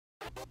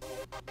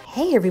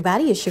Hey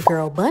everybody, it's your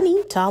girl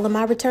Bunny. To all of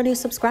my returning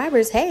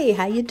subscribers, hey,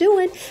 how you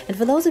doing? And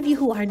for those of you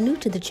who are new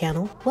to the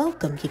channel,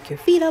 welcome. Kick your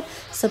feet up,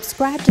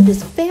 subscribe to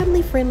this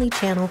family-friendly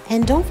channel,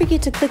 and don't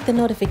forget to click the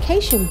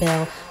notification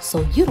bell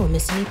so you don't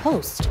miss any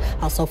posts.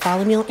 Also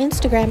follow me on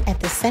Instagram at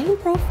the same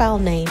profile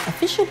name,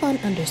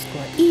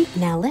 officialbunne_e.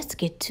 Now let's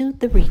get to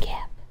the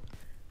recap.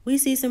 We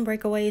see some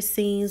breakaway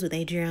scenes with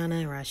Adriana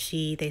and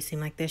Rashid. They seem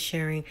like they're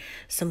sharing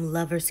some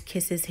lovers'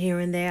 kisses here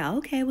and there.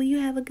 Okay, well, you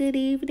have a good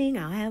evening.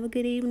 I'll have a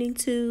good evening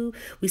too.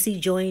 We see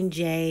Joy and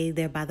Jay.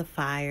 They're by the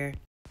fire.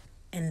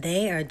 And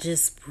they are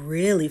just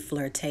really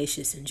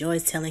flirtatious. And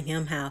Joy's telling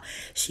him how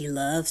she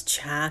loves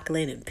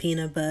chocolate and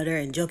peanut butter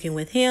and joking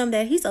with him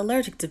that he's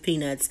allergic to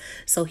peanuts,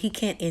 so he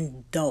can't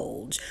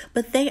indulge.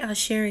 But they are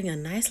sharing a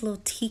nice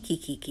little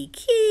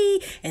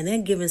kiki, and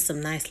they're giving some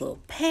nice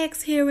little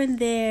pecks here and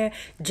there,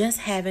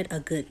 just having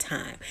a good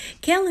time.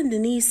 Kel and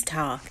Denise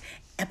talk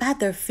about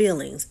their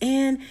feelings,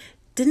 and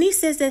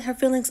Denise says that her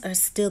feelings are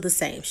still the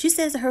same. She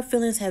says that her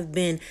feelings have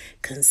been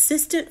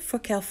consistent for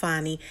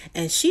Kelfani,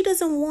 and she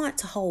doesn't want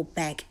to hold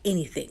back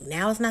anything.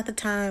 Now is not the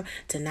time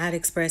to not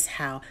express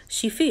how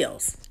she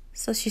feels.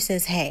 So she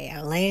says, hey,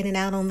 I'm laying it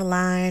out on the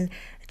line.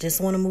 I just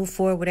want to move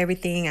forward with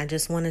everything. I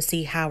just want to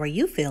see, how are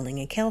you feeling?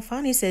 And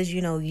Kelfani says,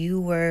 you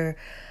were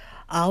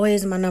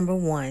always my number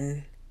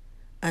one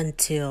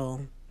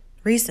until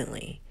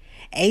recently.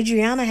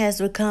 Adriana has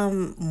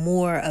become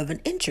more of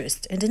an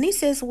interest. And Denise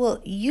says,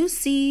 well, you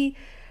see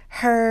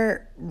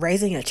her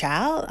raising a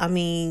child? I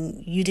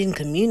mean, you didn't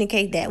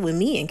communicate that with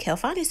me. And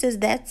Kelfani says,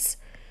 that's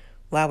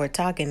why we're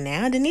talking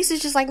now. Denise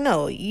is just like,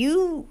 no,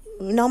 you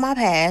know my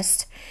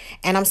past,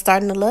 and I'm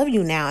starting to love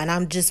you now, and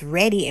I'm just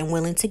ready and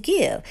willing to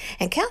give.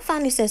 And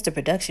Kelfani says to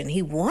production,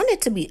 he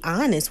wanted to be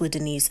honest with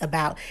Denise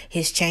about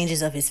his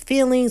changes of his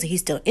feelings.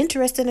 He's still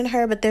interested in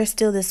her, but there's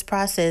still this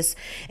process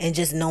and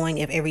just knowing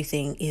if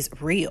everything is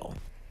real.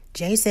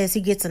 Jay says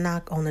he gets a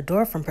knock on the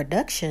door from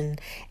production,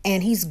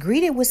 and he's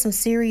greeted with some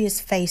serious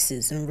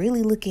faces and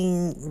really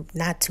looking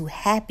not too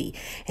happy.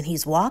 And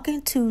he's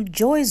walking to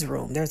Joy's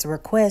room. There's a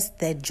request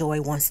that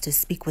Joy wants to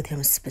speak with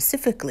him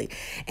specifically,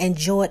 and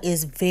Joy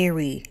is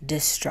very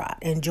distraught.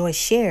 And Joy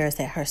shares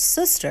that her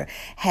sister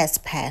has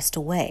passed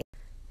away.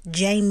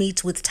 Jay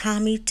meets with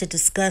Tommy to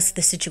discuss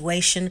the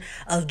situation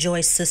of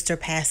Joy's sister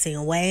passing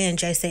away, and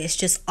Jay said it's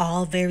just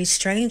all very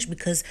strange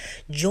because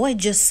Joy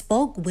just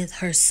spoke with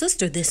her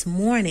sister this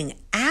morning,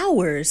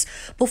 hours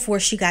before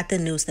she got the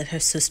news that her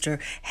sister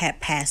had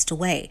passed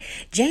away.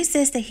 Jay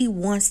says that he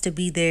wants to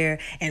be there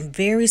and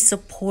very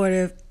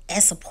supportive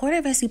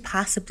as he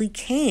possibly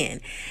can.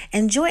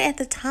 And Joy at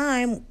the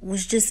time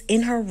was just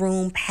in her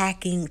room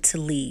packing to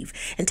leave.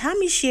 And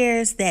Tommy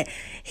shares that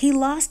he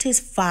lost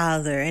his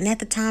father, and at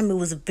the time it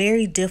was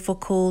very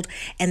difficult,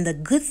 and the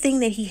good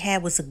thing that he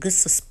had was a good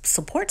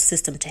support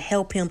system to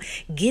help him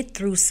get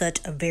through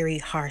such a very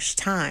harsh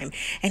time.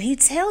 And he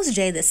tells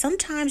Jay that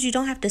sometimes you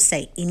don't have to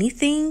say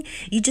anything,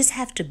 you just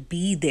have to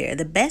be there.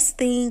 The best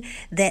thing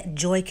that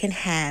Joy can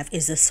have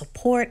is the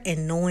support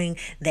and knowing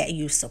that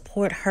you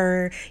support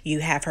her, you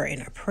have her in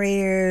her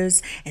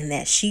prayers, and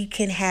that she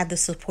can have the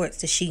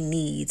supports that she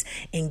needs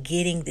in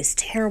getting this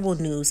terrible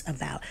news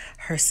about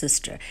her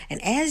sister.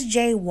 And as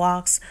Jay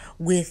walks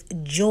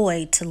with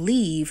Joy to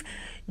leave,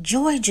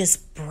 Joy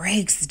just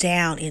breaks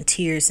down in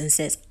tears and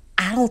says,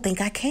 I don't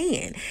think I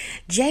can.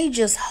 Jay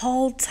just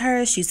holds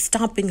her. She's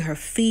stomping her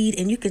feet,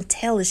 and you can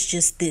tell it's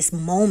just this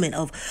moment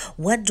of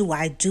what do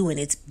I do? And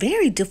it's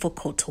very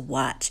difficult to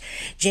watch.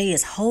 Jay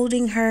is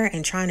holding her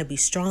and trying to be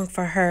strong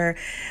for her,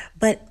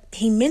 but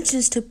he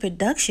mentions to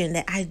production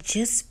that I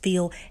just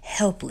feel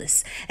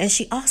helpless. And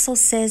she also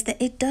says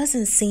that it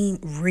doesn't seem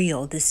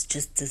real. This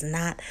just does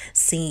not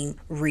seem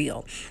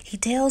real. He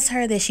tells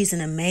her that she's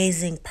an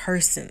amazing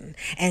person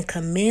and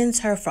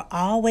commends her for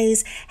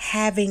always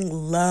having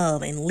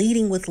love and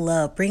leading with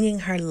love, bringing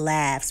her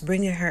laughs,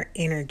 bringing her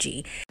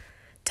energy.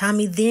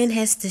 Tommy then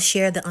has to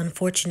share the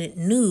unfortunate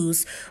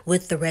news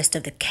with the rest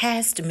of the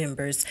cast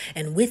members,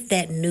 and with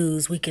that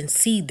news we can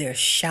see their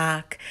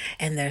shock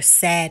and their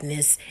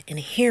sadness in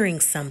hearing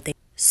something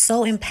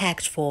so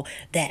impactful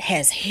that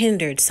has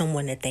hindered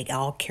someone that they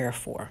all care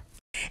for.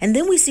 And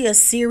then we see a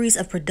series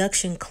of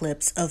production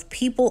clips of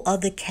people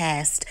of the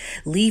cast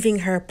leaving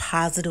her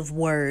positive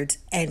words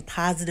and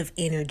positive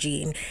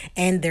energy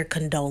and their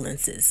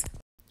condolences.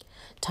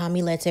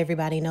 Tommy lets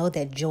everybody know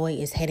that Joy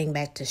is heading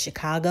back to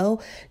Chicago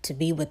to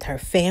be with her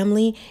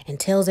family, and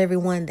tells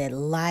everyone that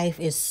life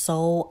is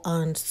so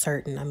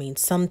uncertain. I mean,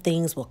 some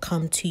things will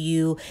come to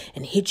you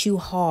and hit you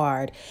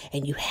hard,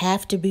 and you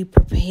have to be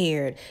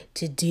prepared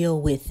to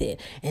deal with it.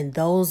 And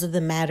those are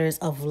the matters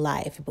of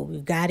life. But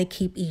we've got to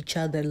keep each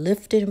other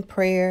lifted in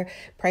prayer.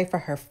 Pray for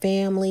her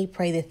family.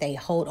 Pray that they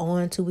hold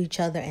on to each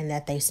other and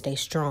that they stay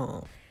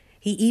strong.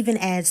 He even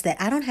adds that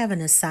I don't have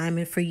an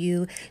assignment for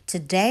you.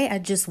 Today, I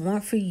just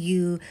want for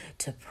you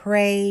to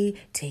pray,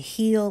 to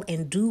heal,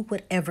 and do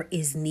whatever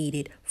is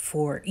needed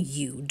for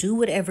you. Do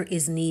whatever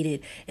is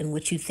needed and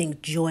what you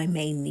think Joy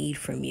may need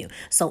from you.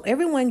 So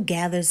everyone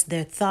gathers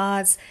their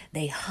thoughts,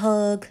 they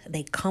hug,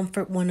 they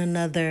comfort one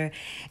another,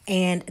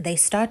 and they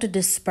start to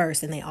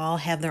disperse, and they all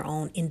have their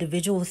own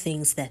individual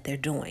things that they're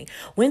doing.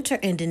 Winter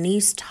and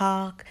Denise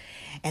talk,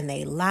 and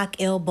they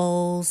lock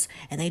elbows,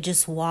 and they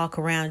just walk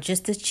around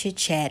just to chit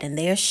chat, and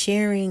they're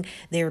sharing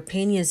their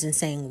opinions and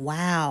saying,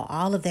 wow,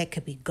 all of that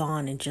could be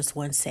gone in just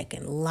 1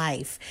 second.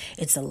 Life,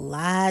 it's a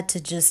lot to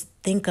just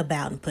think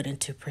about and put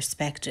into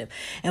perspective.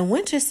 And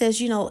Winter says,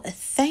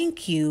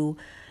 thank you,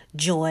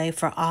 Joy,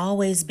 for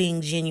always being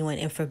genuine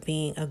and for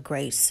being a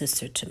great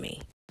sister to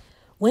me.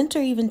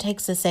 Winter even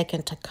takes a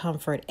second to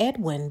comfort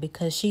Edwin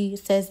because she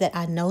says that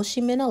I know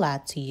she meant a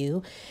lot to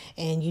you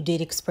and you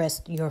did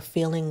express your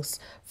feelings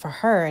for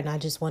her, and I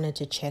just wanted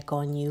to check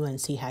on you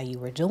and see how you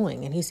were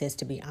doing. And he says,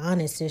 to be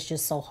honest, it's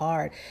just so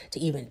hard to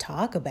even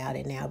talk about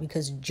it now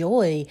because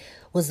Joy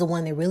was the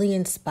one that really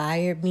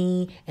inspired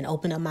me and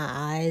opened up my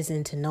eyes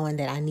into knowing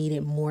that I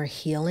needed more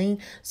healing.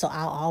 So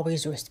I'll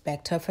always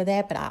respect her for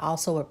that, but I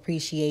also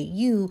appreciate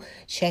you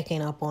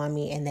checking up on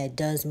me, and that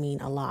does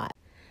mean a lot.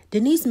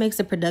 Denise makes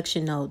a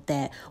production note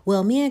that,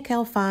 well, me and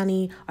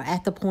Calfani are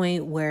at the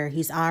point where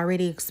he's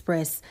already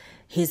expressed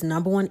his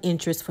number one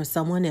interest for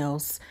someone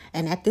else.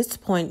 And at this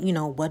point,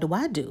 what do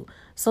I do?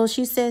 So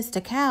she says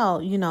to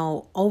Cal,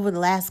 over the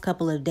last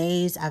couple of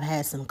days, I've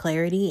had some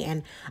clarity,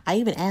 and I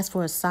even asked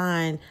for a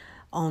sign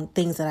on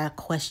things that I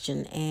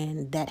question,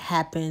 and that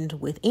happened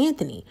with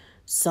Anthony.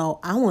 So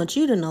I want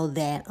you to know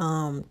that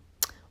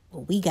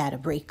we got to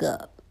break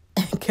up.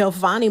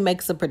 Calfani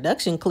makes a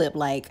production clip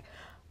like,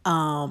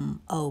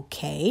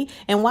 okay.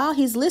 And while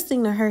he's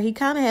listening to her, he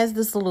kind of has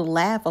this little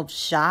laugh of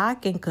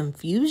shock and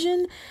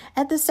confusion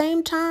at the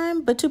same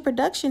time. But to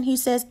production, he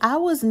says, I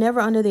was never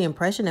under the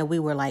impression that we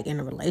were like in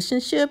a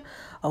relationship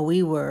or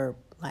we were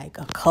like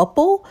a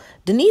couple.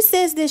 Denise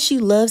says that she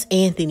loves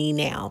Anthony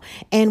now,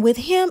 and with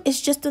him,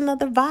 it's just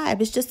another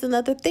vibe. It's just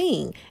another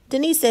thing.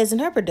 Denise says in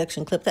her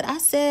production clip that I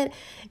said,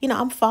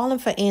 I'm falling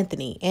for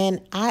Anthony,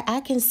 and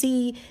I can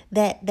see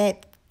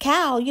that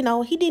Cal,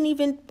 he didn't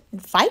even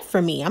fight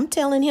for me. I'm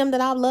telling him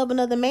that I love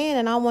another man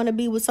and I want to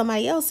be with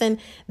somebody else, and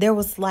there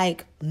was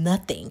like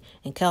nothing.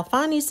 And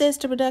Calfani says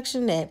to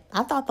production that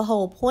I thought the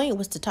whole point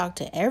was to talk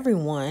to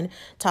everyone,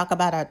 talk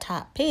about our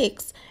top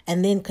picks,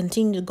 and then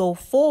continue to go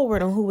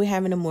forward on who we're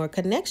having a more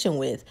connection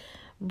with.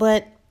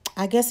 But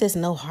I guess there's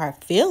no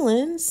hard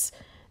feelings.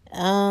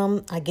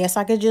 I guess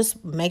I could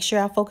just make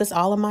sure I focus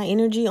all of my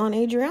energy on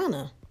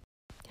Adriana.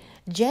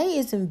 Jay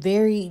is in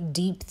very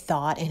deep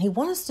thought, and he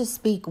wants to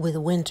speak with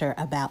Winter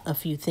about a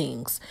few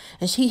things.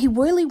 And he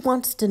really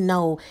wants to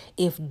know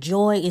if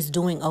Joy is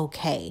doing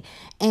okay.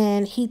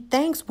 And he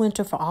thanks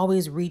Winter for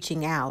always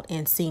reaching out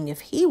and seeing if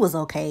he was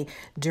okay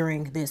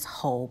during this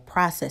whole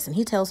process. And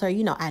he tells her,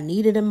 I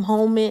needed a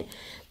moment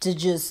to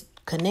just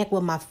connect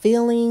with my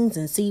feelings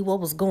and see what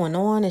was going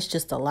on. It's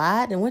just a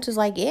lot. And Winter's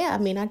like, yeah,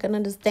 I can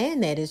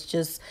understand that. It's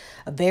just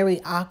a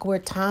very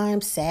awkward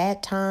time,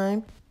 sad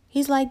time.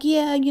 He's like,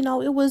 yeah,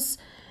 it was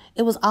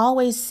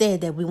always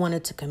said that we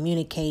wanted to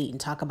communicate and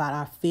talk about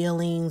our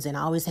feelings, and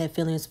I always had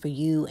feelings for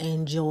you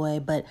and Joy,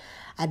 but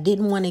I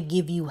didn't want to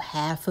give you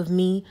half of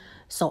me,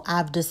 so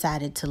I've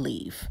decided to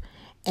leave.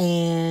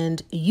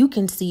 And you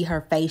can see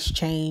her face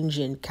change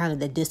and kind of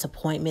the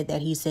disappointment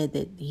that he said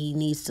that he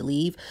needs to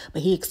leave,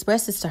 but he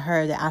expresses to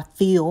her that I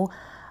feel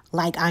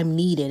like I'm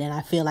needed and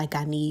I feel like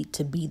I need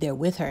to be there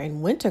with her.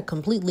 And Winter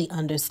completely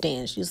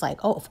understands. She's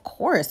like, oh, of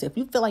course, if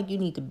you feel like you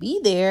need to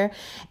be there.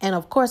 And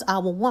of course, I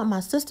will want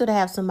my sister to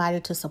have somebody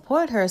to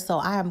support her. So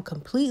I am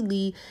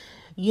completely,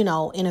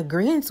 in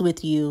agreement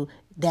with you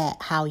that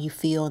how you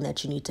feel and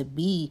that you need to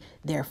be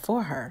there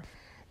for her.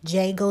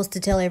 Jay goes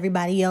to tell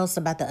everybody else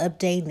about the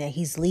update and that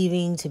he's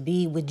leaving to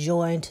be with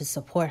Joy and to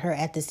support her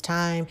at this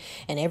time.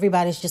 And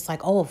everybody's just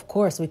like, oh, of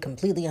course, we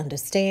completely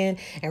understand.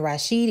 And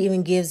Rashid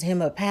even gives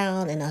him a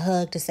pound and a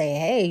hug to say,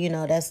 hey,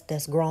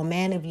 that's grown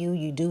man of you.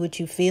 You do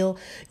what you feel.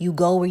 You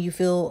go where you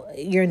feel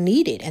you're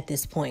needed at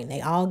this point.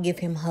 They all give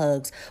him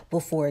hugs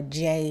before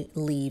Jay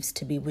leaves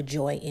to be with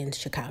Joy in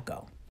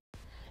Chicago.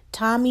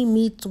 Tommy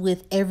meets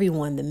with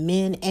everyone, the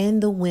men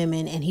and the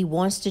women, and he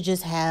wants to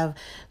just have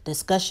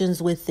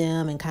discussions with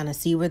them and kind of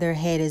see where their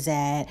head is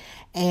at.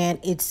 And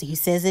he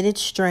says that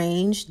it's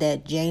strange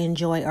that Jay and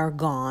Joy are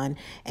gone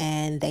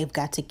and they've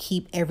got to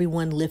keep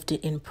everyone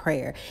lifted in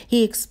prayer.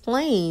 He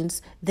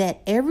explains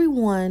that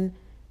everyone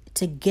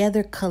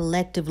together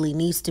collectively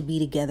needs to be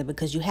together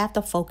because you have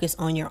to focus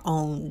on your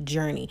own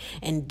journey.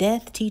 And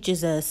death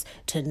teaches us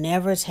to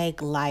never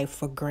take life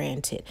for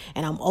granted.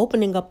 And I'm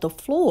opening up the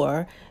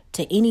floor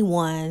to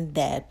anyone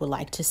that would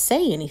like to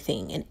say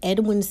anything. And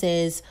Edwin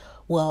says,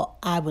 well,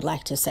 I would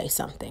like to say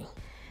something.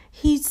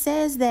 He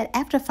says that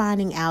after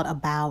finding out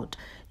about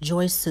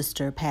Joy's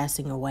sister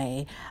passing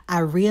away, I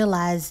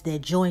realized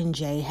that Joy and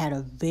Jay had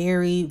a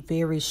very,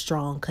 very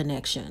strong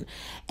connection.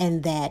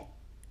 And that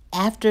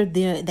after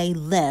they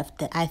left,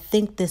 that I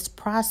think this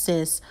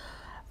process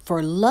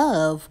for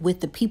love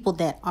with the people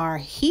that are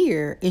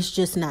here is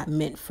just not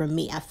meant for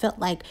me. I felt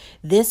like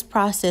this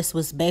process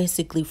was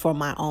basically for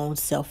my own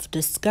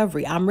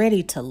self-discovery. I'm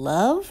ready to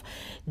love,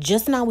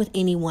 just not with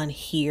anyone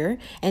here.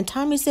 And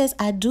Tommy says,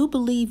 I do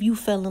believe you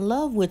fell in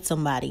love with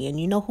somebody. And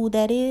you know who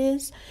that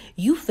is?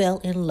 You fell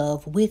in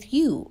love with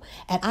you.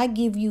 And I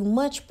give you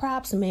much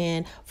props,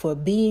 man, for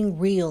being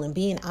real and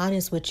being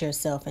honest with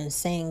yourself and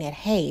saying that,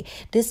 hey,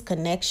 this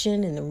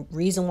connection and the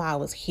reason why I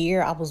was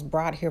here, I was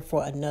brought here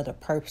for another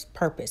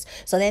purpose.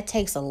 So that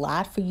takes a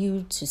lot for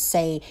you to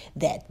say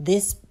that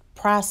this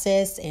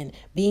process and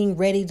being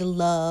ready to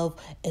love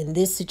in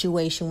this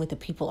situation with the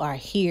people are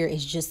here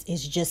is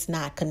just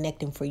not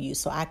connecting for you.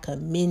 So I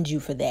commend you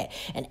for that.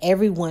 And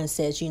everyone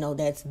says,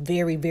 that's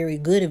very, very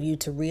good of you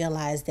to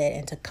realize that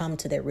and to come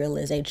to that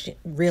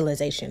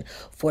realization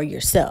for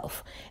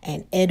yourself.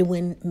 And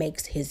Edwin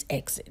makes his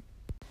exit.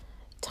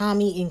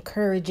 Tommy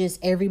encourages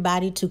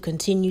everybody to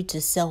continue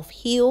to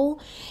self-heal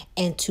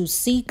and to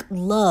seek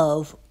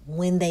love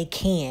when they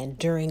can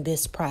during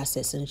this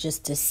process and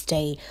just to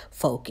stay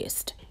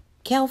focused.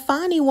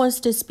 Calfani wants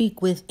to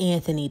speak with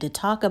Anthony to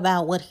talk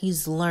about what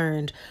he's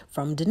learned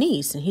from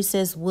Denise. And he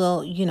says,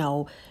 well,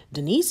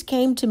 Denise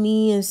came to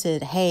me and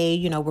said,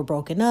 hey, we're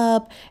broken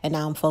up and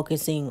now I'm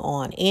focusing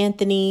on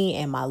Anthony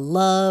and my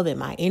love and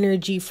my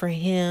energy for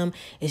him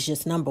is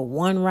just number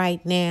one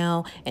right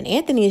now. And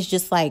Anthony is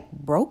just like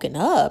broken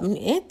up. And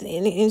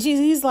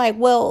he's like,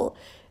 well,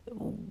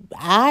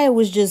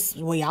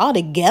 were y'all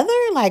together?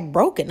 Like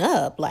broken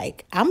up?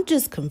 Like, I'm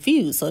just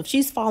confused. So if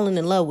she's falling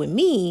in love with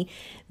me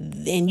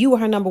and you were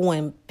her number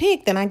one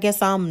pick, then I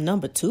guess I'm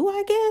number two,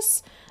 I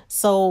guess.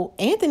 So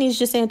Anthony's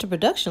just saying to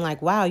production,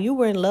 like, wow, you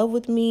were in love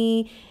with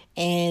me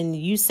and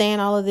you saying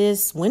all of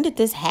this. When did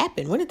this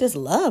happen? When did this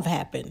love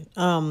happen?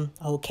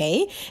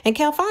 Okay. And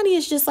Calfani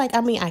is just like,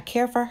 I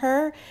care for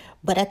her,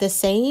 but at the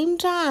same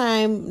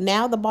time,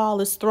 now the ball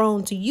is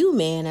thrown to you,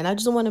 man. And I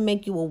just want to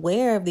make you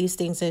aware of these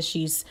things that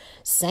she's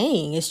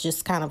saying. It's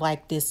just kind of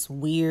like this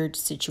weird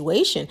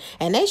situation.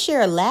 And they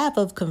share a laugh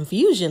of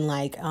confusion,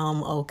 like,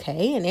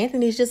 okay. And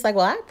Anthony's just like,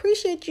 well, I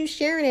appreciate you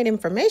sharing that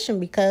information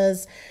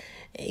because,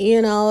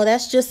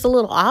 that's just a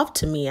little off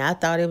to me. I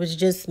thought it was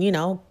just,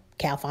 Calfani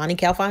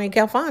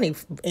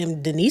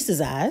in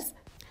Denise's eyes.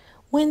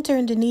 Winter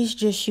and Denise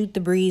just shoot the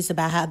breeze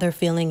about how they're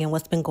feeling and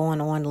what's been going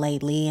on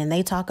lately. And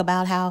they talk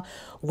about how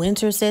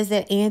Winter says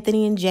that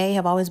Anthony and Jay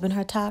have always been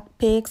her top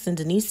picks. And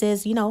Denise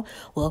says,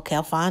 well,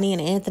 Calfani and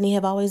Anthony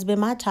have always been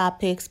my top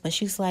picks. But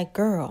she's like,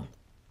 girl,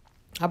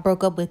 I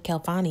broke up with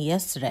Calfani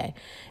yesterday.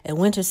 And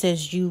Winter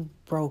says, you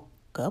broke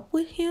up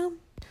with him?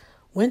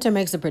 Winter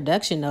makes a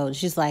production note.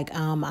 She's like,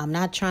 I'm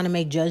not trying to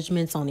make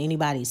judgments on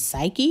anybody's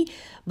psyche,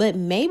 but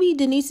maybe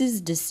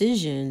Denise's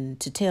decision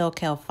to tell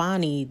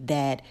Calfani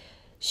that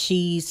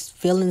she's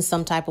feeling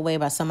some type of way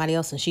about somebody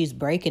else and she's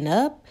breaking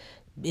up,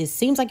 it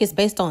seems like it's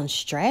based on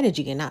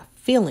strategy and not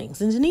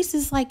feelings. And Denise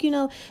is like,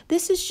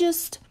 this is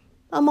just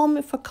a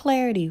moment for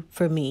clarity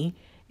for me.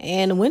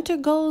 And Winter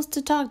goes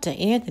to talk to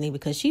Anthony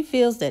because she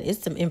feels that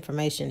it's some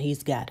information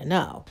he's got to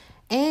know.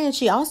 And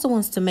she also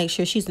wants to make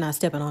sure she's not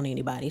stepping on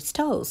anybody's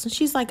toes. So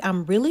she's like,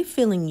 I'm really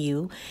feeling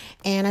you.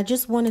 And I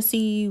just want to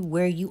see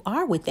where you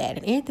are with that.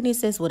 And Anthony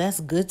says, well, that's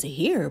good to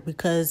hear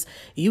because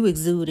you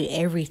exuded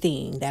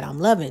everything that I'm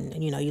loving.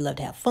 And, you love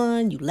to have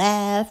fun. You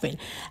laugh. And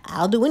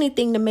I'll do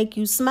anything to make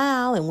you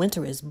smile. And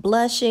Winter is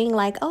blushing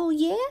like, oh,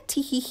 yeah,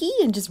 tee-hee-hee,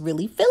 and just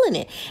really feeling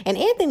it. And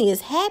Anthony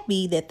is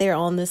happy that they're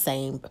on the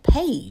same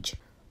page.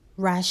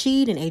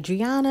 Rashid and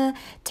Adriana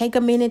take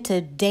a minute to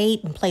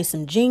date and play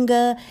some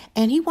Jenga.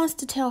 And he wants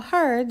to tell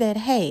her that,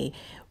 hey,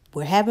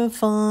 we're having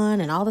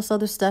fun and all this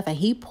other stuff. And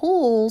he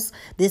pulls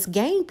this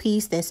game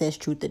piece that says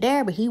truth or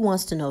dare, but he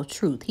wants to know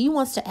truth. He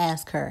wants to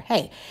ask her,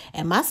 hey,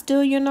 am I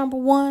still your number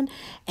one?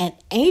 And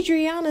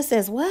Adriana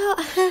says, well,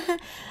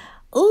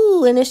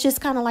 ooh, and it's just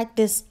kind of like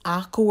this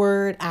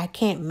awkward, I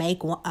can't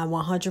make a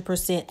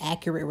 100%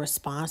 accurate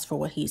response for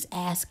what he's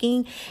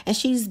asking. And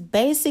she's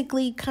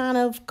basically kind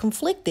of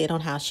conflicted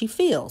on how she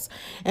feels.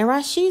 And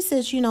Rashid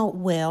says,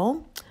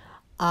 well,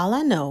 all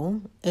I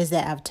know is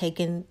that I've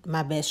taken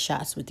my best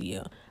shots with you.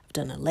 I've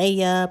done a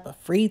layup, a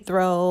free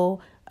throw,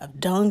 I've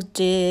dunked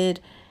it.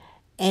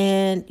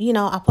 And,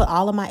 I put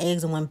all of my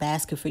eggs in one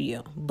basket for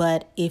you.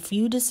 But if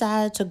you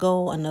decide to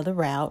go another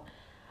route,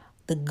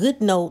 the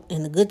good note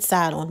and the good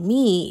side on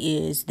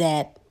me is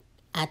that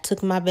I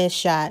took my best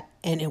shot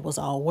and it was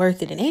all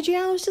worth it. And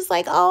Adriana was just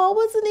like, oh, I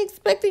wasn't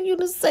expecting you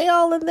to say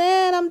all of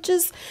that. I'm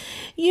just,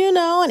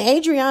 and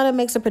Adriana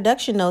makes a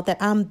production note that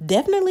I'm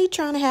definitely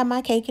trying to have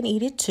my cake and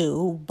eat it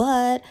too,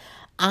 but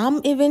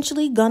I'm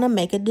eventually gonna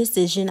make a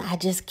decision. I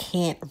just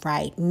can't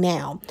right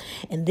now.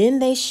 And then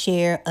they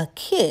share a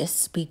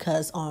kiss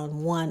because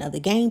on one of the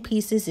game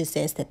pieces, it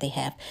says that they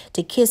have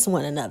to kiss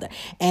one another.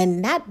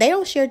 And they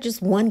don't share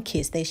just one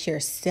kiss. They share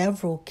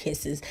several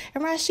kisses.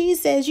 And Rashid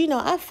says,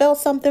 I felt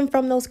something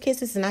from those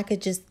kisses and I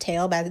could just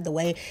tell by the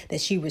way that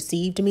she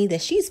received me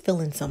that she's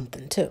feeling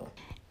something too.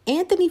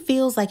 Anthony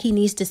feels like he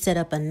needs to set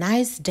up a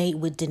nice date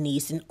with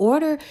Denise in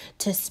order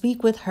to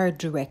speak with her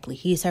directly.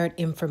 He's heard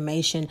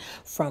information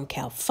from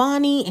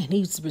Calfani and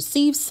he's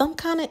received some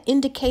kind of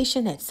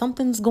indication that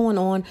something's going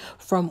on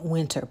from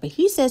Winter. But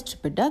he says to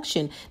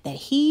production that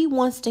he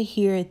wants to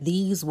hear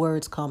these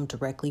words come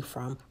directly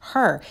from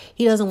her.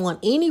 He doesn't want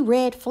any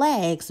red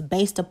flags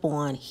based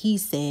upon he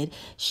said,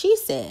 she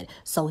said.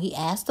 So he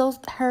asked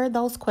her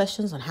those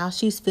questions on how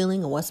she's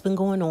feeling and what's been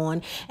going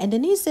on. And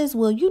Denise says,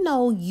 well, you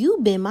know,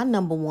 you've been my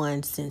number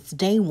one since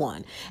day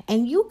one.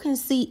 And you can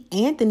see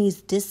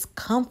Anthony's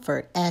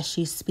discomfort as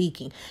she's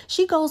speaking.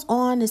 She goes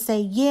on to say,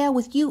 yeah,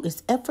 with you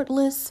it's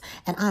effortless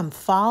and I'm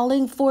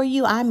falling for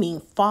you. I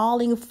mean,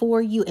 falling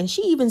for you. And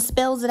she even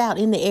spells it out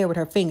in the air with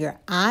her finger.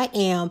 I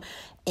am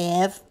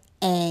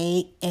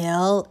Falli.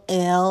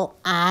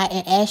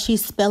 And as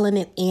she's spelling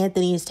it,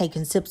 Anthony is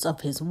taking sips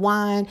of his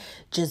wine,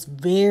 just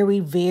very,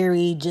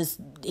 very,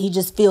 he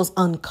just feels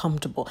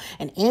uncomfortable.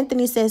 And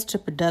Anthony says to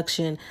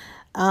production,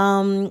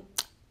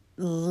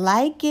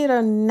 like it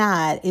or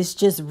not, it's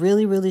just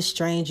really, really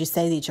strange. You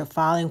say that you're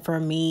falling for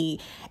me.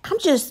 I'm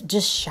just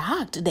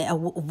shocked at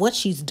what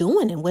she's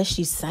doing and what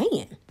she's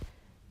saying.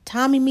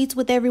 Tommy meets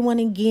with everyone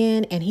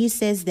again and he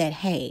says that,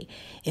 hey,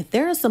 if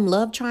there are some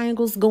love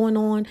triangles going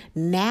on,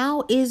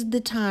 now is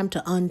the time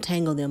to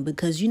untangle them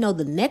because, you know,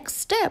 the next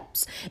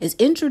steps is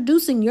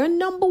introducing your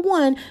number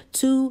one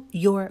to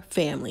your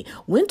family.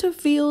 Winter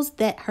feels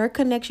that her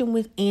connection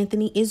with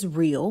Anthony is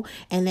real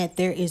and that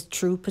there is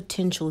true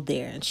potential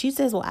there. And she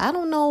says, well, I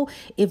don't know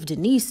if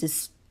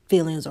Denise's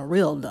feelings are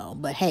real though,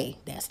 but hey,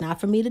 that's not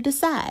for me to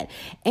decide.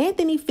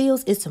 Anthony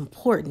feels it's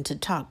important to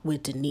talk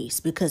with Denise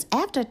because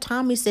after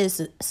Tommy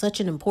says such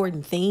an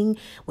important thing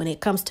when it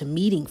comes to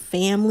meeting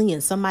family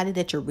and somebody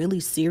that you're really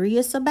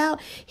serious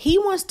about, he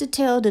wants to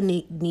tell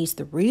Denise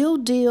the real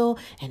deal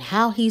and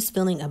how he's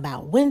feeling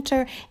about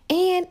Winter.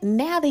 And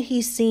now that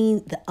he's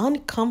seen the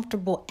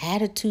uncomfortable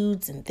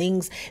attitudes and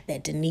things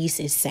that Denise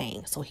is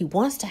saying, so he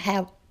wants to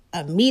have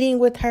a meeting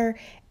with her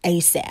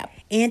ASAP.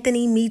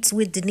 Anthony meets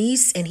with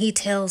Denise and he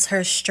tells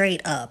her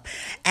straight up,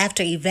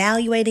 after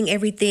evaluating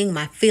everything,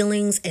 my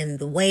feelings and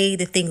the way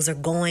that things are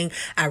going,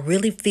 I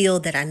really feel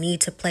that I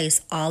need to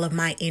place all of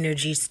my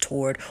energies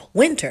toward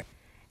Winter.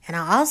 And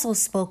I also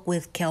spoke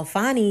with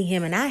Calfani.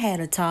 Him and I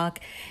had a talk,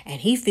 and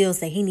he feels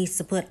that he needs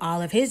to put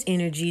all of his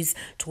energies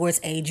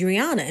towards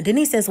Adriana. And then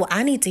he says, well,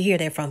 I need to hear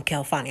that from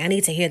Calfani. I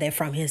need to hear that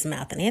from his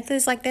mouth. And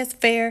Anthony's like, that's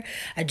fair.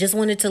 I just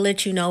wanted to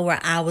let you know where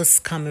I was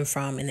coming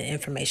from and the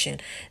information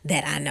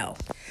that I know.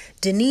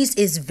 Denise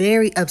is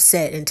very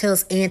upset and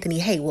tells Anthony,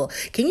 hey, well,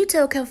 can you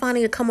tell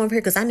Calfani to come over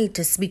here because I need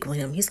to speak with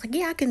him? He's like,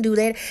 yeah, I can do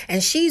that.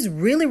 And she's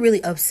really,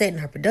 really upset in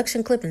her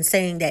production clip and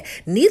saying that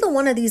neither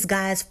one of these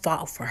guys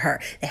fought for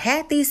her. They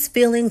had these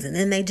feelings and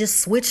then they just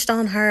switched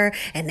on her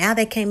and now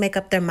they can't make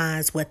up their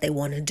minds what they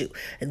want to do.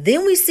 And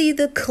then we see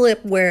the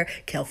clip where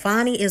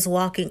Calfani is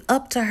walking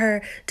up to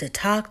her to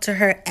talk to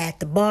her at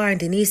the bar.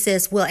 And Denise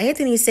says, well,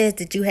 Anthony says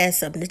that you had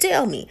something to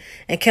tell me.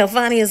 And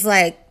Calfani is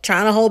like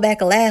trying to hold back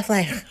a laugh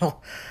like,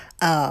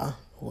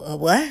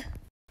 what?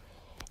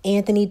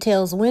 Anthony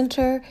tells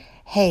Winter,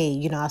 hey,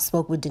 you know, I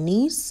spoke with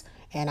Denise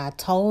and I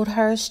told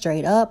her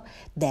straight up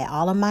that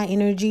all of my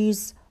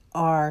energies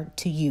are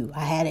to you.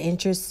 I had an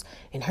interest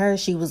in her.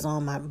 She was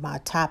on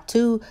my top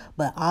two,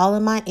 but all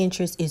of my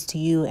interest is to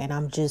you and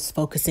I'm just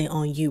focusing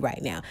on you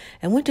right now.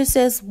 And Winter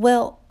says,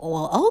 well,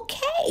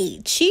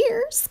 okay,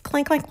 cheers.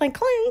 Clink, clink, clink,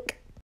 clink.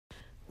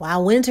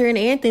 While Winter and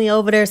Anthony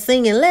over there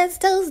singing, let's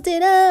toast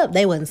it up.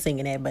 They wasn't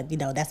singing that, but, you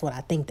know, that's what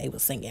I think they were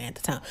singing at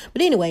the time.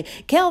 But anyway,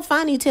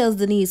 Calfani tells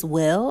Denise,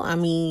 well, I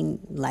mean,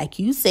 like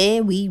you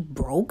said, we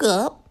broke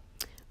up.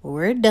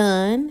 We're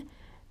done.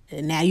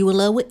 And now you in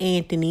love with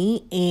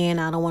Anthony, and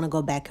I don't want to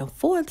go back and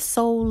forth,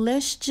 so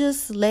let's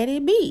just let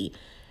it be.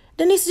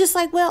 Denise is just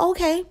like, well,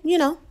 okay, you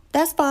know,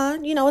 that's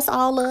fine. You know, it's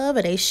all love.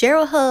 And they share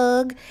a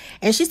hug.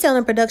 And she's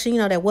telling production, you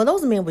know, that, well,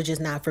 those men were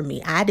just not for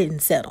me. I didn't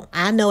settle.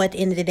 I know at the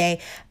end of the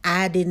day,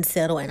 I didn't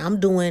settle and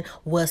I'm doing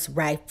what's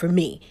right for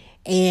me.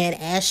 And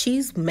as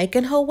she's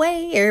making her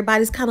way,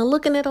 everybody's kind of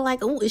looking at her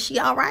like, oh, is she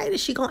all right?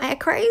 Is she going to act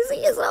crazy?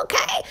 Is it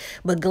okay?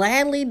 But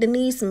gladly,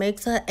 Denise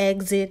makes her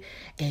exit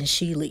and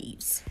she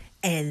leaves.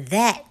 And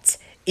that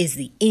is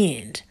the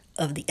end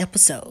of the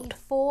episode.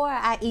 Before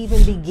I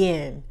even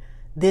begin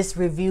this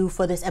review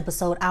for this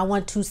episode, I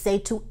want to say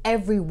to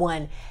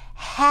everyone,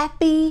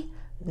 Happy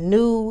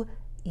New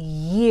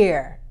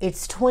Year.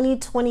 It's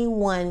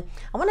 2021.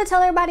 I want to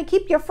tell everybody,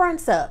 keep your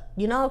fronts up.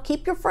 You know,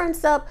 keep your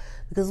fronts up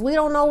because we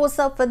don't know what's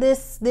up for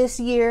this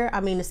year. I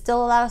mean, there's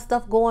still a lot of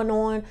stuff going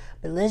on,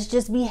 but let's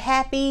just be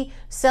happy,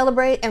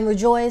 celebrate, and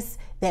rejoice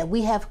that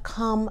we have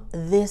come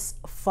this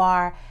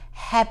far.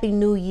 Happy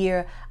New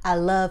Year. I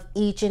love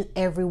each and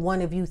every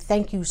one of you.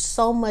 Thank you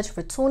so much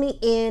for tuning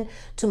in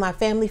to my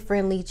family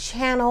friendly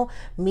channel.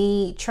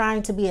 Me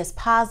trying to be as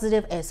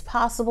positive as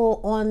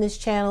possible on this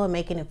channel and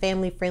making it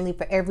family friendly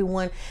for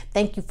everyone.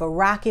 Thank you for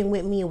rocking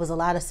with me. It was a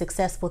lot of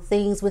successful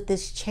things with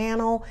this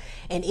channel,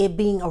 and it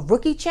being a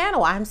rookie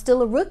channel. I'm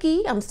still a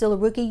rookie. I'm still a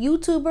rookie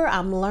YouTuber.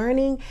 I'm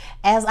learning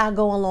as I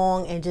go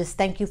along, and just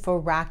thank you for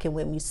rocking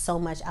with me so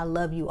much. I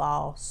love you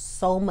all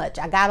so much.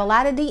 I got a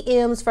lot of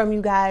DMs from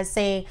you guys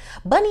saying,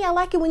 Bunny, I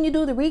like it when you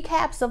do the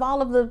recaps of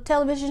all of the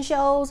television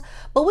shows,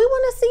 but we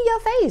want to see your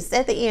face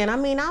at the end. I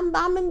mean, I'm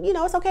you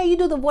know, it's okay, you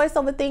do the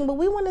voiceover thing, but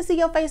we want to see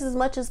your face as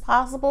much as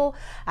possible.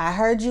 I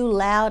heard you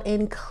loud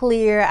and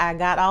clear. I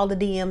got all the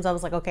DMs. I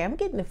was like, okay, I'm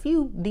getting a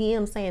few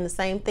DMs saying the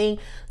same thing,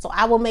 so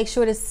I will make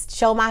sure to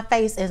show my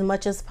face as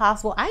much as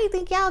possible. I didn't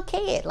think y'all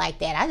cared like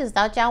that. I just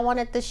thought y'all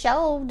wanted the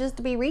show just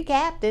to be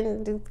recapped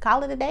and to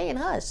call it a day and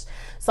hush.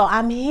 So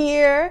I'm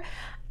here.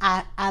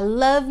 I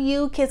love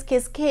you. Kiss,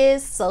 kiss,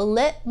 kiss. So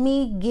let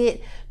me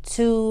get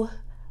to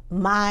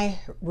my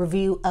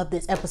review of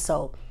this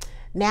episode.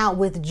 Now,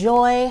 with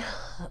Joy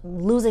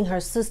losing her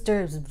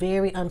sister, it was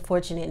very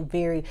unfortunate and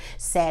very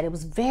sad. It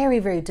was very,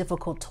 very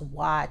difficult to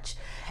watch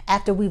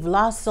after we've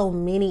lost so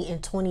many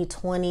in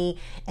 2020,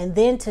 and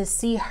then to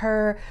see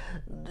her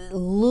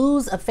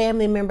lose a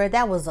family member,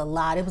 that was a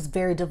lot. It was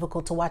very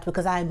difficult to watch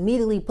because I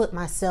immediately put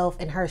myself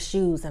in her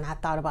shoes and I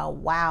thought about,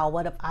 wow,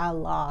 what if I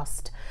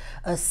lost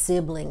a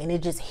sibling? And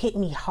it just hit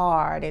me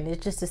hard, and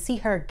it's just to see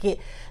her get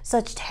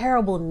such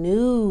terrible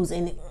news,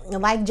 and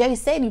like Jay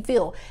said, you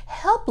feel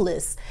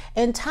helpless.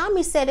 And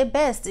Tommy said it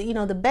best, you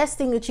know, the best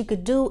thing that you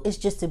could do is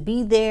just to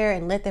be there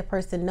and let that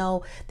person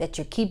know that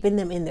you're keeping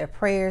them in their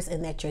prayers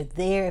and that you're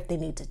there if they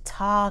need to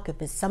talk,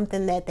 if it's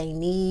something that they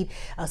need,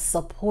 a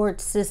support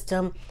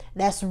system.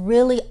 That's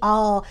really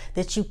all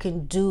that you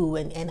can do,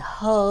 and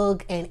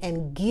hug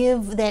and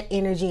give that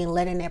energy and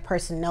letting that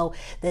person know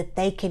that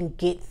they can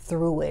get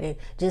through it, and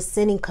just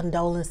sending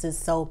condolences.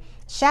 So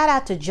shout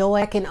out to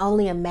Joy. I can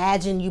only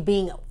imagine you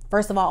being,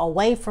 first of all,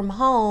 away from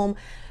home,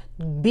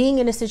 being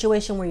in a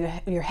situation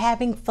where you're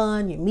having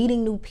fun, you're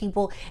meeting new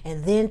people,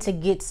 and then to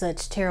get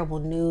such terrible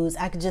news.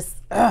 I could just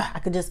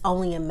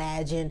only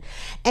imagine.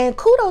 And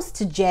kudos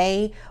to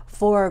Jay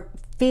for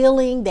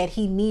feeling that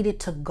he needed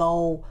to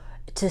go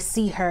to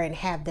see her and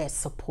have that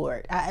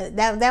support.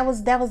 That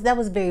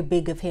was very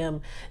big of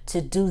him to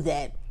do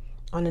that.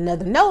 On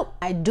another note,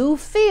 I do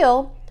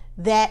feel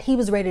that he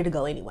was ready to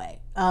go anyway.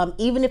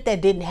 Even if that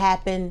didn't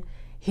happen,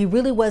 he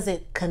really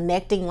wasn't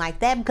connecting like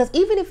that, because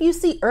even if you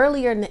see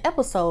earlier in the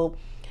episode,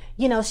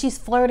 you know, she's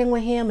flirting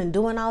with him and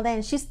doing all that,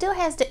 and she still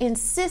has to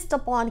insist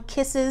upon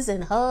kisses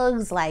and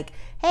hugs, like,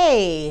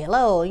 hey,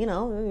 hello, you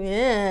know,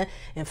 yeah,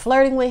 and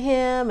flirting with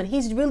him, and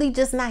he's really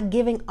just not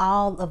giving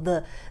all of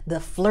the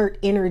flirt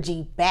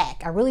energy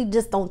back. I really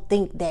just don't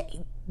think that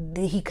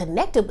he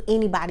connected with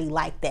anybody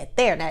like that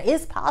there. Now,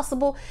 it's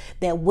possible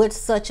that with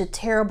such a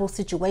terrible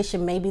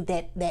situation, maybe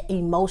that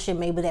emotion,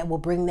 maybe that will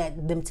bring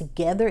them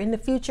together in the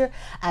future.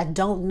 I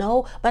don't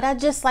know, but I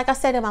just, like I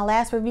said in my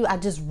last review, I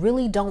just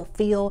really don't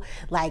feel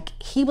like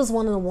he was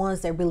one of the ones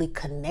that really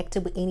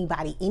connected with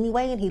anybody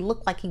anyway, and he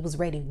looked like he was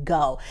ready to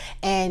go.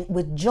 And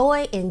with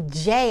Joy and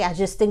Jay, I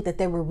just think that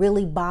they were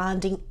really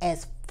bonding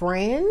as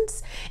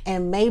friends,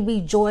 and maybe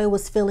Joy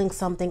was feeling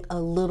something a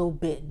little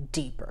bit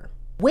deeper.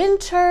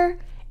 Winter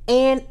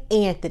and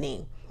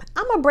Anthony.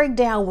 I'm gonna break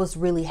down what's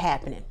really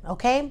happening,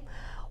 okay?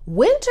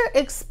 Winter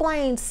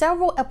explained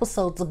several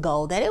episodes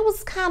ago that it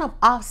was kind of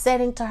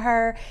offsetting to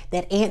her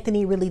that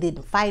Anthony really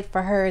didn't fight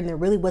for her, and there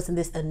really wasn't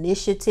this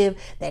initiative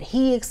that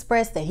he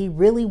expressed, that he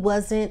really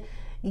wasn't,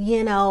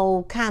 you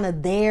know, kind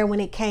of there when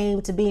it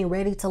came to being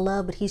ready to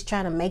love, but he's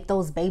trying to make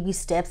those baby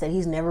steps, that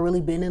he's never really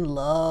been in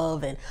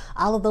love, and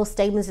all of those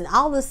statements, and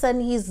all of a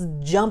sudden he's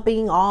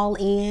jumping all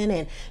in,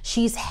 and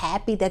she's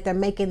happy that they're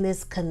making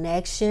this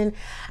connection.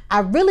 I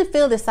really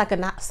feel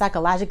that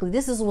psychologically,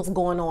 this is what's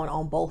going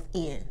on both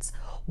ends.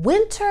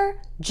 Winter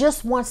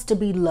just wants to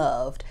be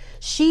loved.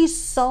 She's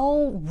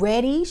so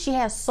ready. She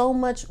has so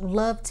much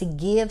love to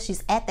give.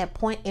 She's at that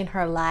point in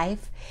her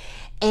life.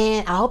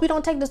 And I hope you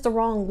don't take this the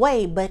wrong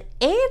way, but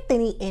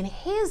Anthony, in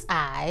his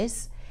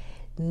eyes,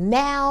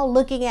 now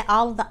looking at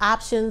all of the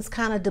options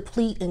kind of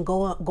deplete and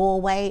go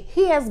away,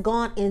 he has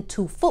gone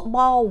into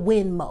football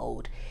win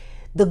mode.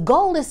 The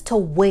goal is to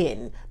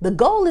win. The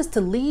goal is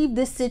to leave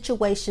this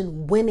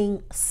situation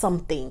winning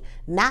something,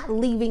 not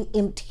leaving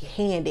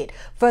empty-handed.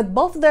 For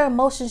both of their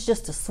emotions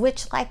just to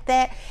switch like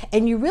that,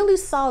 and you really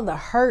saw the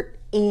hurt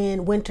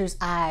in Winter's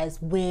eyes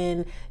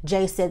when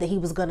Jay said that he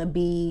was going to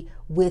be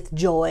with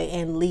Joy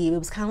and leave. It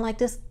was kind of like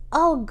this,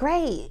 oh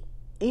great,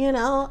 you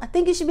know, I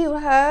think you should be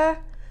with her.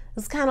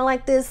 It's kind of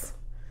like this,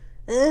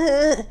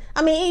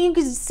 I mean, you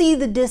could see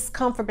the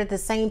discomfort, but at the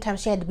same time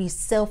she had to be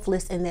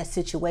selfless in that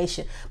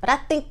situation. But I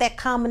think that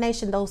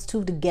combination, those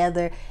two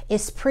together,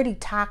 is pretty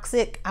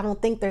toxic. I don't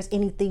think there's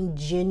anything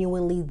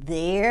genuinely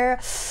there.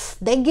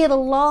 They get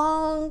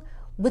along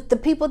with the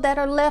people that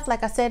are left.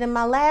 Like I said in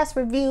my last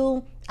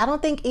review, I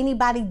don't think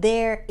anybody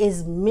there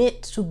is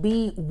meant to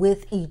be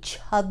with each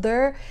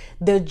other.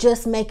 They're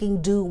just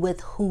making do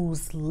with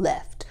who's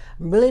left.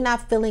 I'm really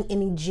not feeling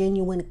any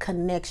genuine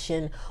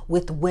connection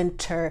with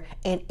Winter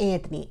and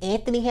Anthony.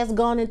 Anthony has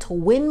gone into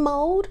win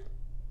mode.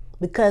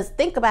 Because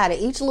think about it,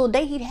 each little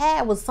date he'd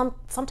had was some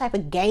type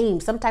of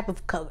game, some type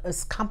of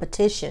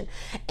competition.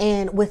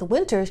 And with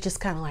Winter, it's just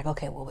kind of like,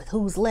 okay, well, with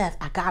who's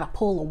left, I got to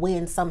pull a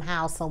win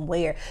somehow,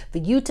 somewhere. For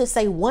you to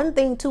say one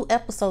thing 2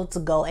 episodes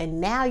ago,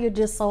 and now you're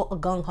just so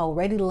gung-ho,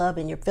 ready to love,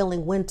 and you're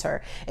feeling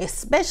Winter,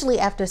 especially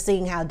after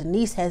seeing how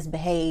Denise has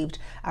behaved.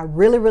 I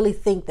really, really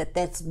think that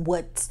that's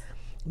what's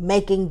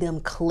making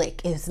them click.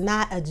 It's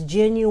not a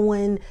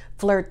genuine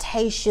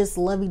flirtatious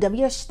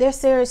lovey-dovey. They're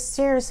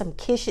sharing some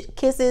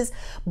kisses,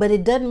 but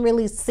it doesn't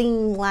really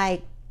seem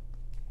like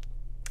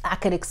I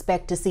could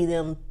expect to see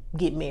them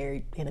get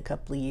married in a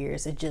couple of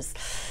years. It just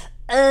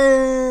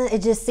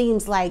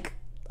seems like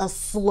a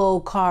slow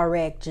car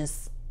wreck.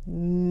 Just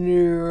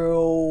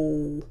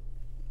no.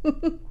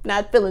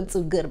 Not feeling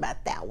too good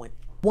about that one.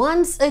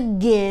 Once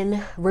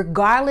again,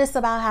 regardless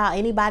about how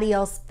anybody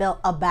else felt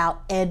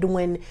about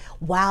Edwin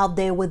while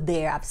they were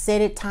there, I've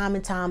said it time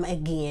and time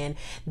again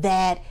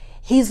that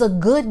he's a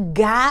good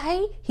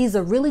guy. He's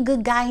a really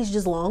good guy. He's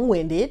just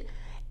long-winded.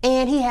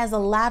 And he has a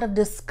lot of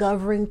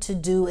discovering to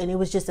do. And it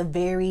was just a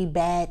very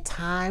bad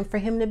time for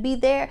him to be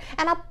there.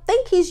 And I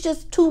think he's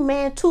just too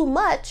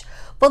much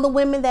for the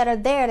women that are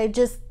there. They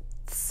just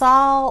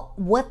saw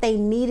what they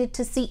needed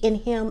to see in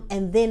him.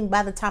 And then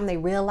by the time they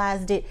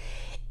realized it,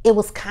 it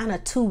was kind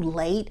of too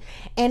late.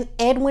 And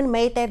Edwin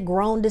made that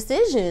grown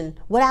decision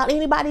without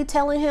anybody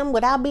telling him,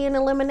 without being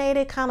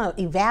eliminated, kind of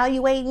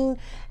evaluating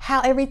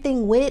how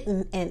everything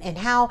went and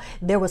how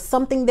there was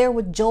something there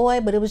with Joy,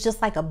 but it was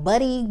just like a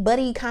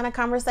buddy kind of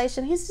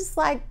conversation. He's just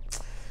like,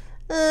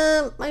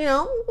 I'm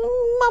gonna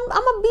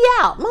be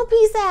out. I'm gonna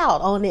peace out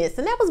on this.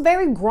 And that was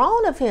very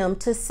grown of him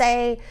to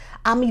say,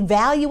 I'm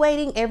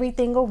evaluating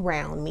everything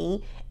around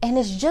me and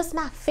it's just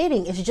not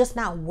fitting. It's just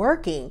not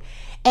working.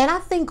 And I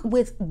think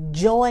with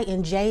Joy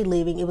and Jay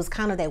leaving, it was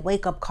kind of that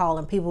wake up call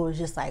and people were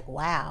just like,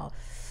 wow,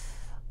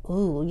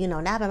 ooh,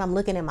 now that I'm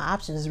looking at my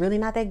options, it's really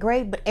not that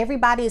great, but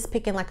everybody is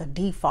picking like a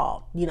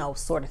default,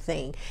 sort of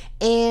thing.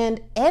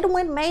 And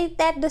Edwin made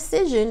that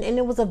decision, and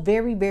it was a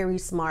very, very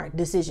smart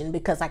decision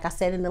because like I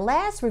said in the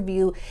last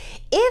review,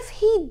 if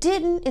he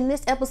didn't in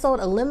this episode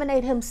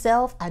eliminate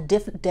himself, I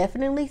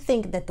definitely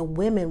think that the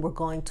women were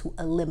going to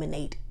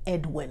eliminate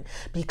Edwin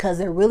because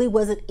there really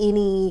wasn't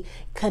any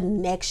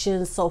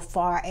connection so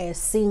far as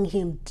seeing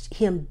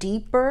him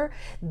deeper.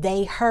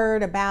 They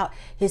heard about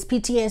his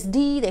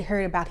PTSD, they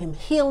heard about him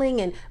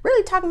healing and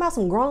really talking about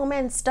some grown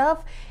man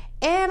stuff,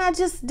 and I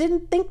just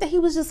didn't think that he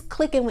was just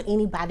clicking with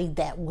anybody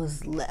that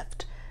was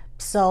left.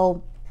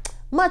 So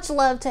much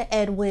love to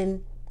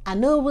Edwin. I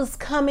knew it was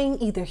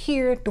coming either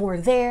here or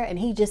there, and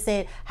he just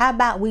said, how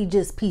about we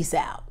just peace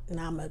out and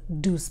I'm gonna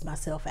deuce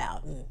myself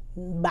out and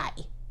bye.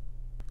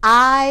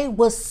 I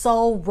was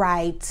so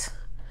right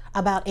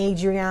about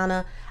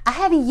Adriana. I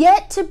have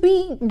yet to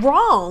be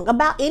wrong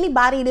about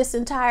anybody this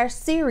entire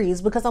series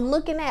because I'm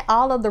looking at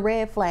all of the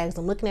red flags.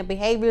 I'm looking at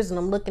behaviors and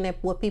I'm looking at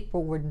what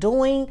people were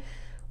doing.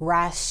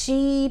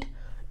 Rashid,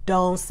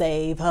 don't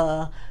save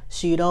her.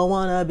 She don't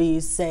want to be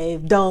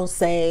saved. Don't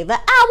save her.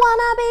 I want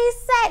to be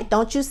saved.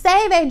 Don't you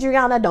save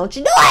Adriana. Don't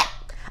you do it.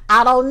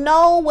 I don't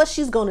know what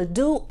she's going to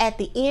do at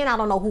the end. I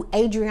don't know who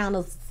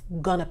Adriana's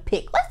gonna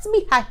pick. Let's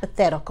be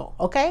hypothetical,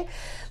 okay?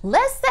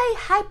 Let's say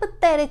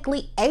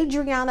hypothetically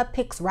Adriana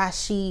picks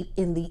Rashid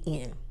in the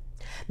end.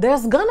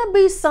 There's gonna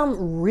be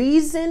some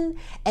reason,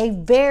 a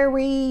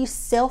very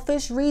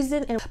selfish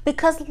reason, and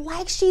because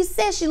like she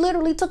said, she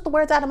literally took the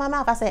words out of my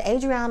mouth. I said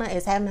Adriana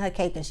is having her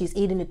cake and she's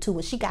eating it too,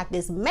 and she got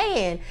this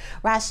man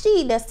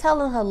Rashid that's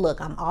telling her,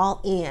 look, I'm all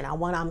in.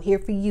 I'm here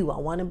for you. I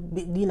want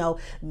to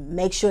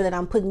make sure that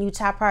I'm putting you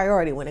top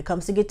priority when it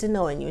comes to get to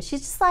knowing you. And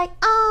she's just like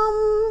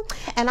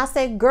and I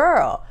said,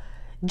 girl,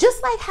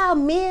 just like how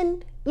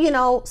men,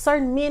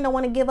 certain men don't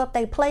want to give up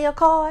their player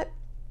card,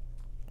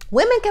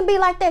 women can be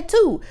like that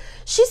too.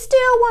 She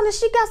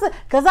got some,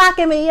 cause I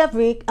can be a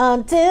freak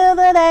until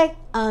the dawn.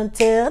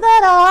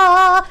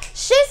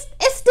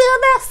 It's still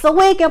there, so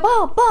we can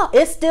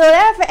it's still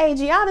there for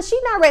Adriana.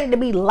 She's not ready to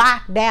be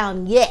locked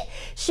down yet.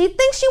 She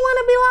thinks she want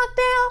to be locked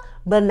down,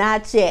 but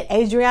not yet.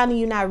 Adriana,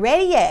 you're not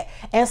ready yet.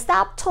 And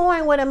stop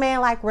toying with a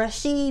man like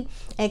Rashid.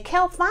 And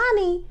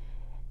Kelfani,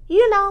 he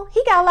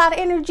got a lot of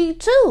energy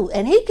too.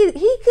 And he could,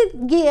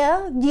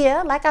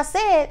 yeah, like I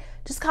said,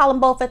 just call them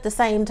both at the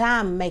same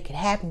time and make it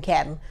happen,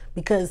 Captain,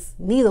 because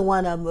neither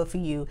one of them are for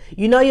you.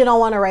 You don't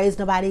want to raise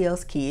nobody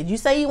else's kids. You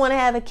say you want to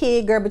have a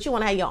kid, girl, but you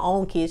want to have your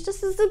own kids.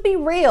 Just to be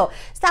real.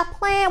 Stop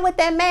playing with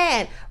that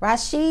man.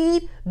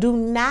 Rashid, do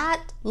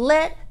not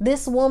let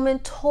this woman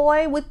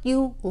toy with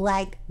you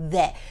like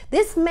that.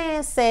 This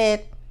man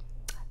said,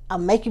 I'll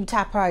make you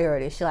top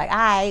priority. She's like, all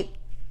right,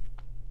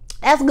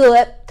 that's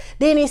good.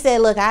 Then he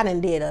said, look, I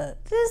did a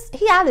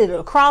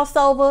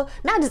crossover,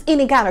 not just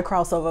any kind of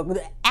crossover,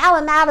 but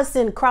Allen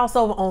Iverson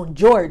crossover on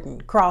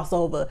Jordan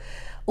crossover.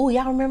 Oh,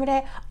 y'all remember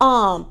that?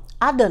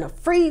 I done a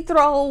free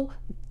throw.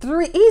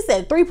 He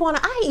said 3-pointer.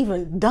 I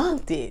even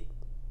dunked it.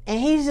 And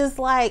he's just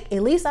like,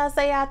 at least I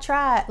say I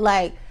tried.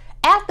 Like,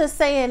 after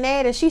saying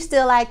that, and she's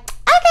still like,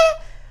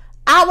 okay.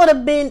 I would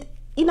have been,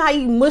 you know how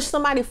you mush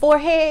somebody's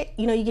forehead?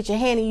 You know, you get your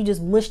hand and you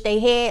just mush their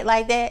head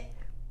like that.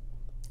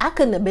 I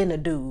couldn't have been a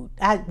dude.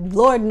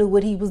 Lord knew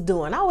what he was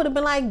doing. I would have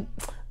been like, man,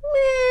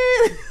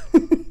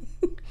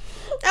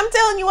 I'm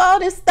telling you all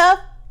this stuff.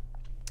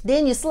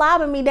 Then you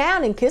slobbing me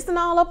down and kissing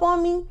all up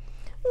on me.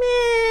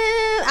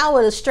 Man, I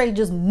would have straight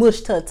just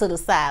mushed her to the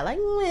side. Like,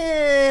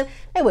 man,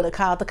 they would have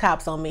called the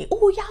cops on me.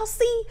 Oh, y'all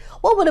see?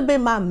 What would have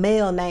been my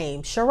male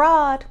name?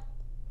 Sherrod.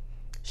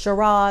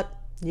 Sherrod.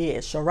 Yeah,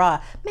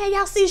 Sherrod. Man,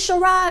 y'all see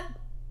Sherrod?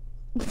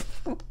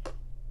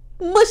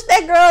 Mush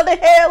that girl in the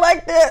hair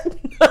like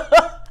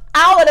that.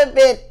 I would have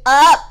been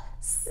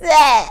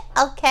upset,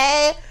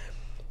 okay?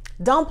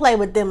 Don't play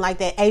with them like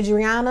that,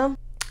 Adriana.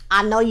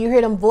 I know you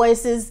hear them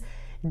voices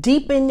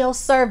deep in your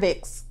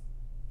cervix.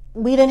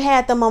 We didn't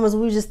have the moments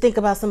where we just think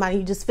about somebody.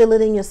 You just feel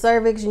it in your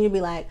cervix and you be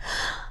like,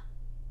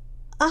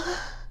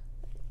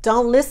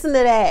 don't listen to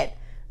that.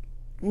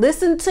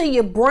 Listen to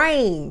your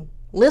brain.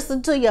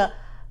 Listen to your,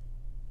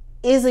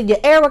 is it your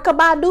Erica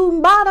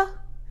Badu Mbada?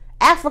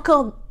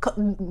 Africa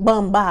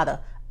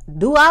Bombada.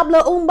 Do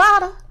habla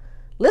umbada?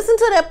 Listen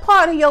to that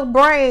part of your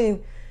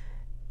brain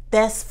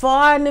that's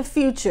far in the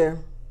future.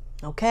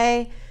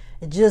 Okay?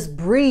 Just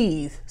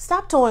breathe.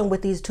 Stop toying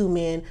with these two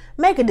men.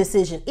 Make a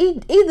decision.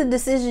 Either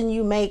decision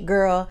you make,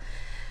 girl,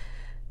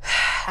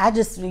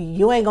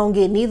 you ain't gonna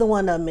get neither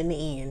one of them in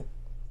the end.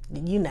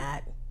 You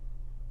not.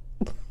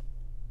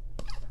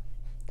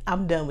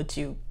 I'm done with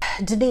you.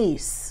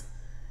 Denise.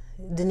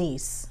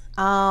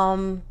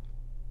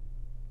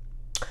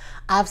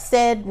 I've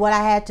said what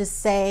I had to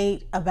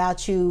say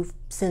about you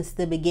since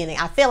the beginning.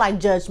 I feel like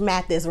Judge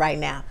Mathis right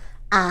now.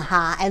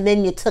 And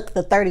then you took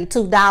the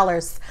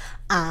 $32.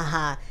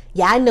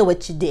 Yeah, I know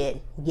what you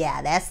did.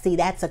 Yeah, that's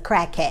a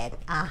crackhead.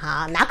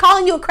 I'm not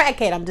calling you a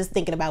crackhead. I'm just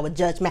thinking about what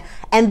Judge Mathis.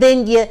 And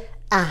then you,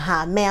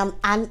 ma'am,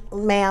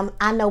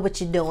 I know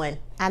what you're doing.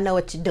 I know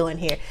what you're doing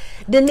here.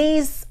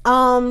 Denise,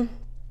 like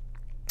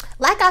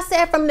I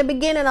said from the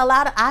beginning,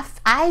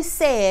 I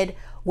said,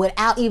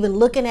 without even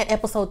looking at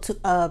episode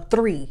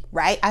 3,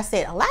 right? I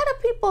said a lot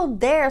of people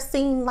there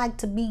seem like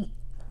to be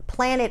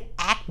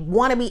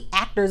wannabe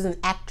actors and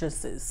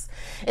actresses.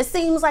 It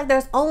seems like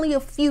there's only a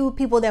few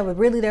people that were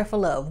really there for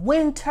love.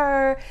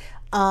 Winter,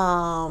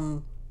 Alex,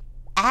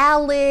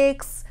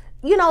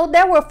 you know,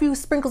 there were a few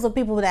sprinkles of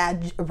people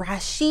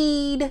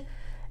Rashid,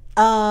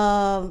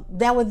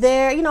 that were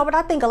there, you know, but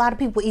I think a lot of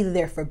people either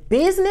there for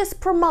business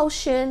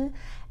promotion,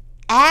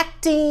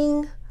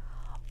 acting,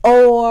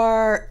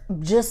 or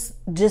just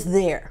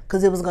there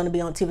because it was going to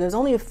be on TV. There's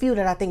only a few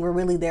that I think were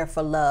really there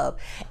for love.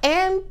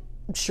 And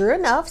sure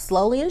enough,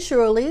 slowly and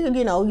surely,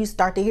 you know, you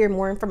start to hear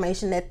more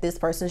information that this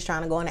person is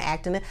trying to go into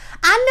acting. I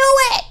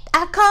knew it.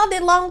 I called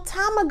it a long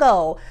time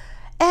ago.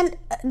 And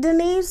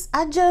Denise,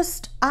 I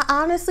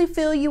honestly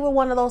feel you were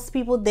one of those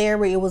people there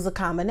where it was a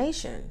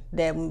combination.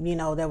 That, you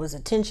know, there was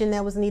attention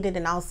that was needed,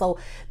 and also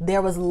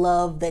there was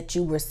love that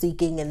you were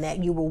seeking and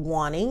that you were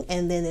wanting.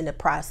 And then in the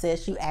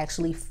process, you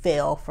actually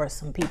fell for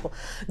some people.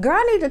 Girl,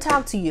 I need to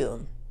talk to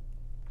you.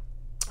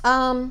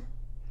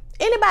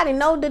 Anybody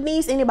know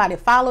Denise? Anybody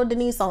follow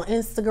Denise on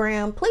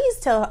Instagram? Please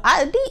tell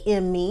her,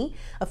 DM me,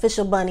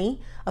 officialbunne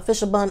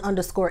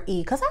 _e,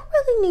 because I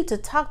really need to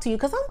talk to you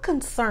because I'm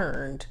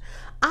concerned.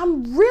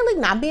 I'm really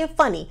not being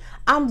funny.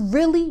 I'm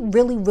really,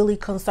 really, really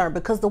concerned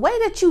because the way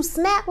that you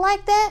snap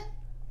like that,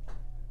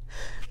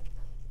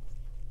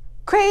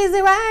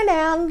 crazy right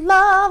now,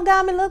 love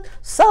got me look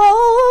so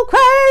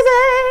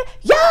crazy,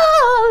 your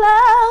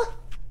love.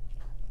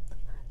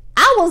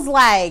 I was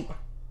like,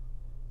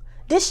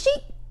 did she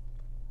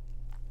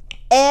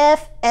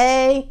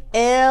FALL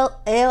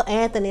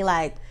Anthony,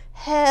 like,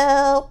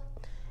 help,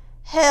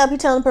 you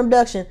telling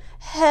production,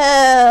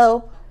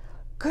 help.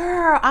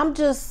 Girl, I'm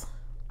just,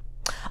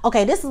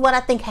 okay, this is what I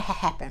think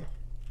happened.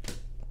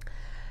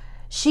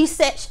 She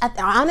said, I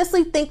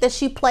honestly think that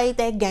she played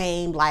that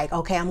game like,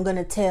 okay, I'm going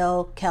to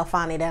tell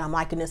Kelfani that I'm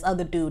liking this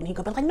other dude. And he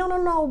could be like,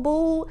 no,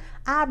 boo.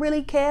 I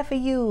really care for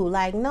you.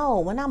 Like, no,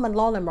 when I'm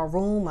alone in my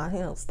room,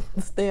 I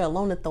stay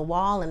alone at the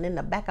wall and in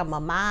the back of my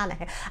mind.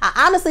 I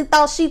honestly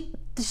thought she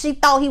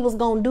thought he was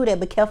going to do that.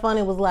 But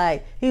Kelfani was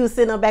like, he was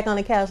sitting up back on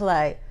the couch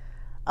like,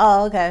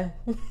 oh, okay.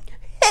 He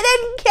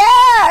didn't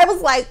care. It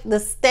was like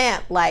the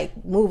stamp,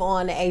 like, move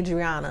on to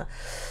Adriana.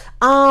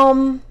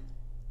 I'm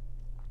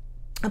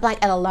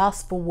like at a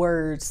loss for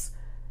words.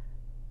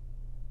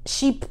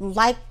 She,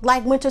 like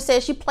Winter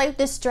said, she played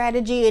this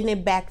strategy and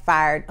it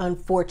backfired,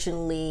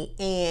 unfortunately.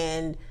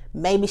 And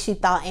maybe she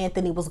thought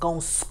Anthony was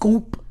going to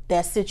scoop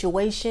that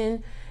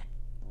situation.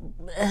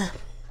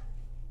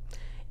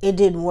 It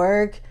didn't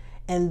work.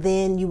 And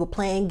then you were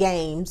playing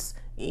games.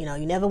 You know,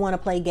 you never want to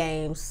play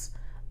games.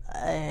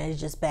 It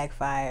just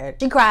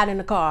backfired. She cried in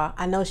the car.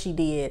 I know she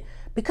did.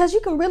 Because you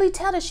can really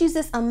tell that she's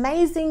this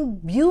amazing,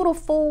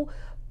 beautiful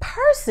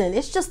person.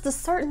 It's just the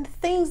certain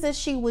things that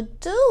she would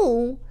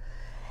do.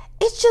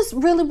 it just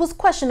really was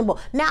questionable.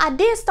 Now, I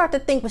did start to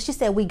think when she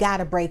said we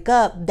gotta break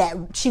up that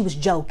she was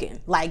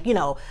joking. Like, you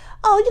know,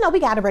 oh, you know, we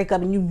gotta break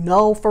up, and you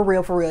know, for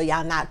real,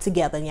 y'all not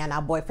together and y'all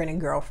not boyfriend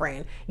and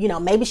girlfriend. You know,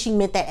 maybe she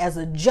meant that as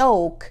a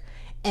joke,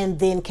 and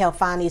then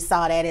Kelfani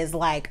saw that as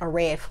like a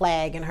red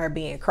flag and her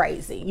being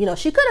crazy. You know,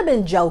 she could have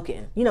been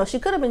joking. You know, she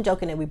could have been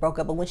joking that we broke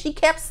up, but when she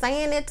kept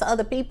saying it to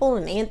other people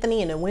and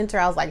Anthony and in Winter,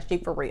 I was like, she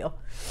for real.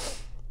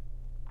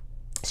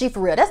 She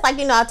for real. That's like,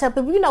 you know, I tell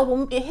people, you know,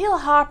 when Hill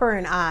Harper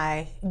and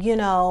I, you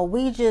know,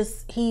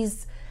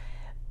 he's,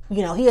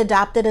 you know, he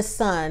adopted a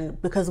son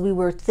because we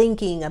were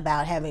thinking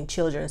about having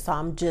children. So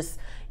I'm just,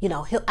 you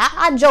know,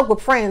 I joke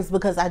with friends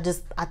because I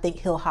think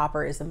Hill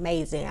Harper is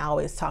amazing. I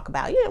always talk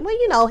about, yeah, well,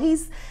 you know,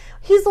 he's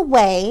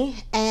away,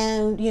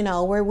 and, you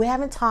know, we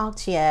haven't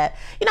talked yet,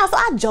 you know, so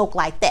I joke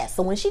like that.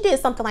 So when she did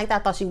something like that,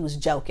 I thought she was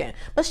joking,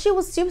 but she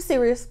was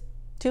serious.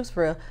 She was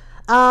for real.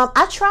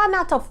 I try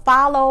not to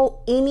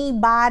follow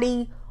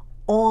anybody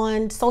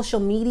on social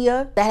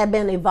media that have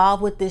been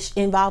involved with this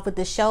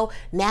show.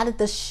 Now that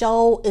the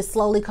show is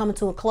slowly coming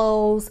to a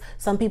close,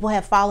 some people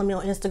have followed me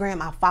on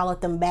Instagram. I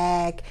followed them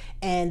back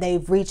and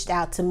they've reached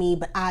out to me,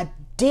 but I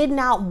did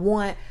not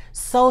want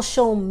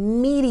social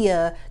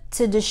media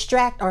to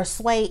distract or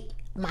sway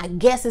my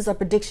guesses or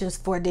predictions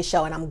for this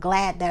show, and I'm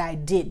glad that I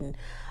didn't.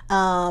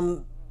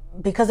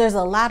 Because there's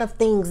a lot of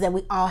things that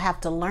we all have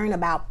to learn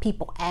about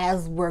people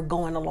as we're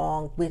going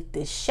along with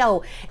this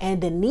show. And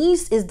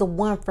Denise is the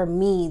one for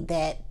me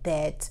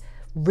that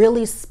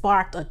really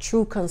sparked a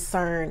true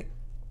concern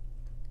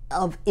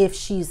of if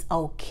she's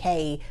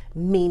okay,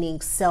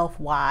 meaning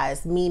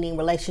self-wise, meaning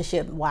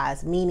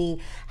relationship-wise, meaning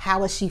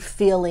how is she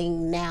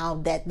feeling now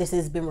that this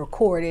has been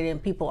recorded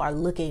and people are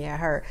looking at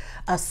her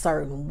a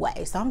certain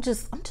way. So I'm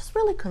just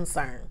really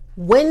concerned.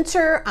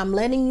 Winter, I'm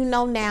letting you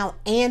know now,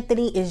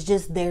 Anthony is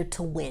just there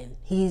to win.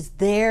 He's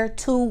there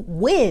to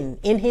win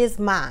in his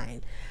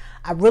mind.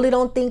 I really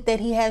don't think that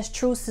he has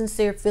true,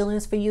 sincere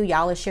feelings for you.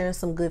 Y'all are sharing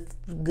some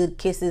good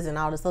kisses and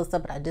all this other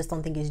stuff, but I just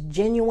don't think it's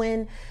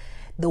genuine.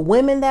 The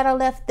women that are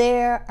left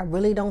there, I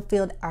really don't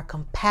feel are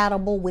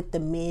compatible with the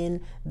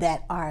men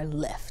that are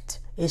left.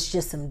 It's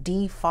just some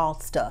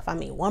default stuff. I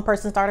mean, one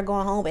person started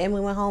going home,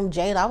 Emily went home,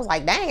 Jade, I was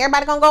like, dang,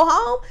 everybody gonna go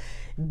home?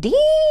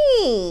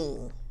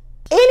 Dang.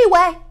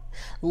 Anyway,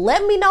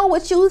 let me know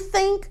what you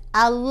think.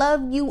 I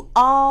love you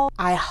all.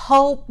 I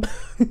hope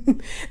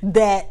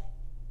that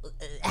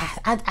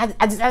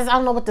I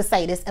don't know what to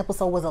say. This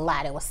episode was a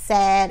lot. It was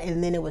sad,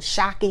 and then it was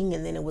shocking,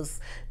 and then it was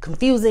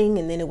confusing,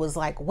 and then it was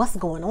like, what's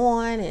going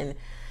on? And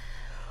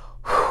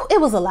it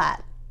was a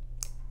lot.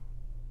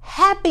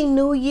 Happy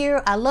New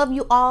Year. I love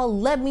you all.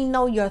 Let me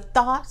know your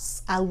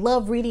thoughts. I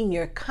love reading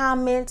your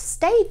comments.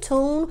 Stay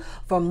tuned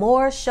for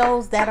more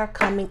shows that are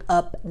coming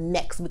up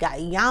next. We got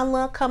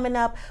Yanla coming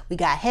up. We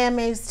got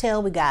Handmaid's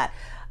Tale. We got,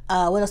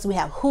 what else do we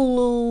have?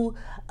 Hulu,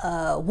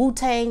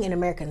 Wu-Tang and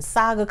American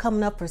Saga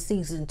coming up for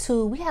season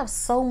 2. We have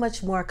so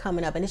much more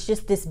coming up, and it's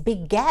just this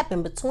big gap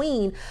in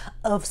between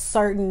of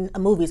certain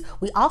movies.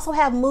 We also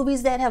have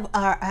movies that have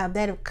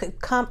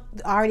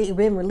already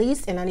been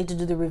released, and I need to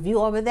do the review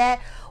over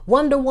that.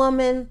 Wonder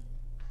Woman,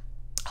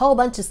 whole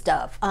bunch of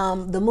stuff.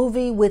 The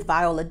movie with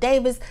Viola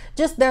Davis,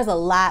 just there's a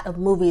lot of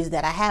movies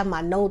that I have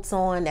my notes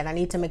on that I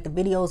need to make the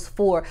videos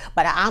for,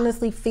 but I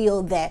honestly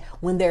feel that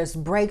when there's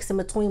breaks in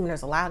between, when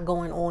there's a lot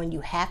going on, you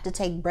have to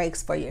take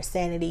breaks for your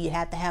sanity. You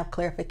have to have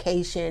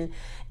clarification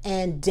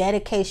and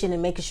dedication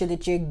and making sure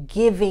that you're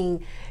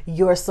giving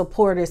your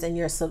supporters and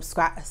your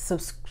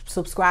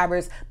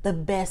subscribers the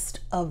best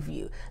of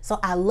you. So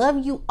I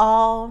love you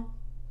all.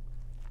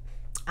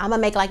 I'm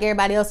gonna make like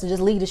everybody else and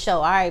just leave the show.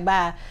 All right,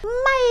 bye.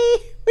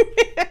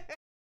 Bye.